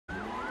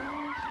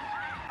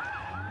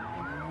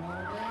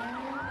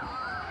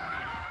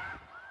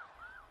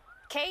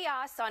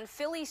Chaos on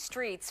Philly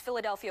streets.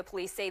 Philadelphia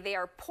police say they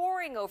are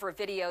poring over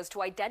videos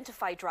to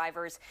identify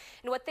drivers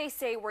in what they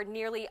say were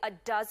nearly a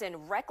dozen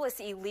reckless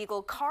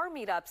illegal car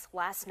meetups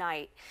last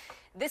night.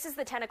 This is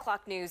the 10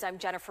 o'clock news. I'm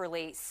Jennifer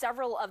Lee.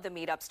 Several of the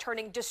meetups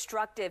turning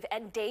destructive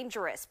and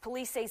dangerous.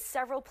 Police say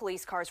several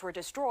police cars were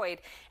destroyed,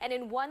 and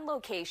in one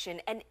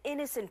location, an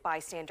innocent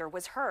bystander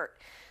was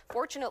hurt.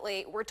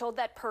 Fortunately, we're told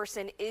that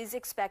person is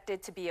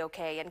expected to be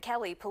okay. And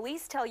Kelly,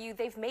 police tell you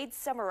they've made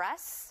some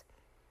arrests.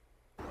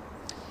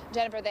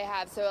 Jennifer, they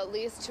have, so at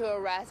least 2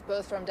 arrests,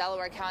 both from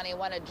Delaware County,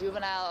 one a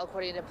juvenile,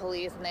 according to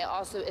police, and they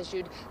also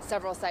issued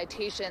several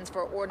citations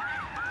for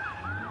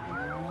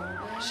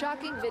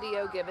Shocking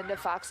video given to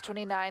Fox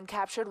 29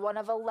 captured one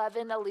of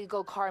 11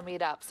 illegal car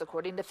meetups,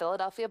 according to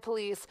Philadelphia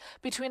police,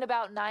 between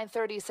about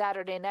 9:30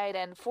 Saturday night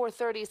and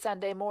 4:30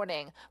 Sunday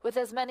morning, with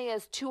as many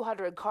as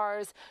 200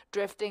 cars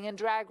drifting and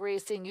drag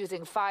racing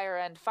using fire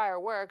and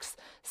fireworks.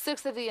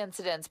 6 of the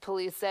incidents,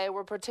 police say,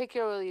 were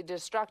particularly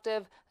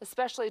destructive,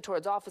 especially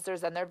towards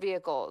officers and their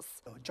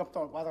vehicles. Jumped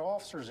on while the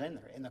officers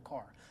in the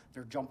car.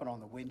 They're jumping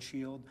on the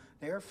windshield.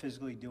 They're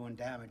physically doing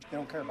damage. They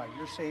don't care about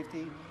your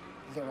safety,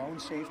 their own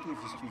safety.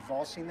 If you've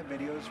all seen the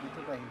videos with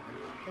the behavior,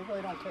 they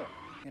really don't care.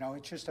 You know,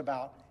 it's just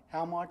about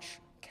how much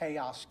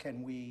chaos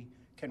can we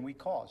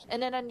cause.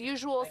 In an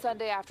unusual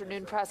Sunday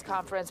afternoon press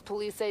conference,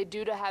 police say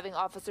due to having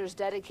officers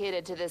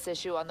dedicated to this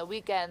issue on the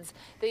weekends,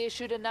 they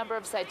issued a number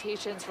of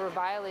citations for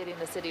violating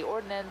the city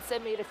ordinance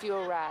and made a few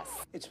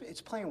arrests. It's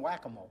playing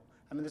whack-a-mole.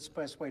 I mean, that's the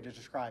best way to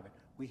describe it.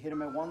 We hit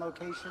them at one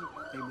location,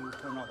 they move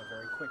to another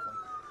very quickly.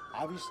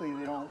 Obviously,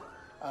 they don't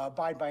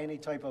abide by any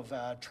type of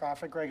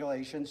traffic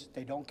regulations.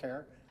 They don't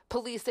care.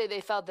 Police say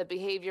they felt the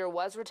behavior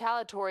was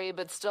retaliatory,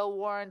 but still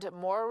warned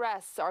more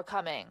arrests are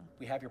coming.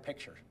 We have your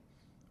picture.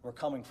 We're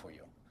coming for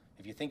you.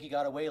 If you think you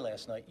got away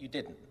last night, you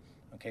didn't.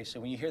 Okay,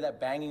 so when you hear that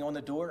banging on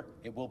the door,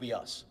 it will be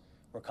us.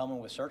 We're coming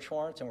with search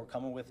warrants and we're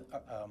coming with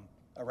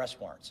arrest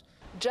warrants.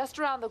 Just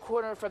around the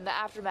corner from the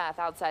aftermath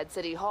outside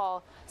City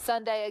Hall,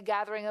 Sunday, a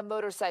gathering of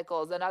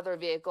motorcycles and other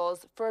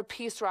vehicles for a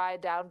peace ride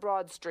down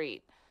Broad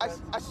Street.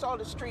 I saw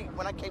the street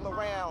when I came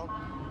around,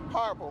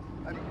 horrible,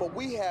 but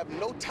we have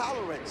no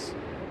tolerance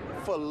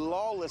for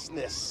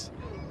lawlessness.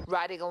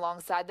 Riding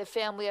alongside the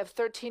family of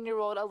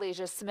 13-year-old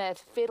Alasia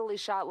Smith, fatally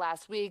shot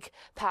last week,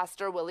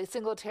 Pastor Willie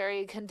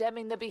Singletary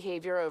condemning the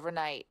behavior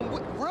overnight.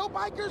 Real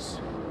bikers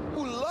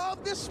who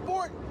love this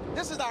sport,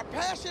 this is our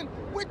passion,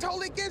 we're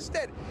totally against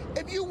that.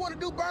 If you want to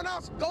do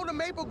burnouts, go to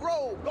Maple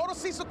Grove, go to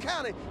Cecil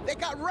County. They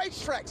got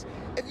racetracks.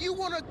 If you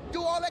want to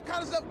do all that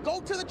kind of stuff, go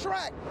to the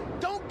track.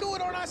 Don't do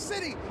it on our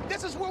city.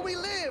 This is where we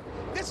live.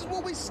 This is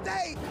where we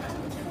stay.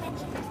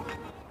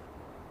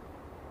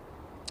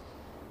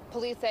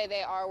 Police say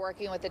they are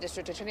working with the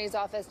district attorney's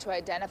office to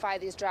identify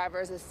these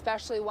drivers,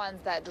 especially ones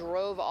that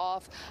drove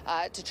off,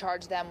 to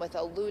charge them with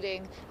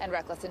eluding and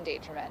reckless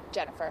endangerment.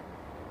 Jennifer.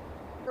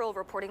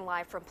 Reporting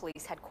live from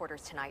police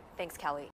headquarters tonight. Thanks, Kelly.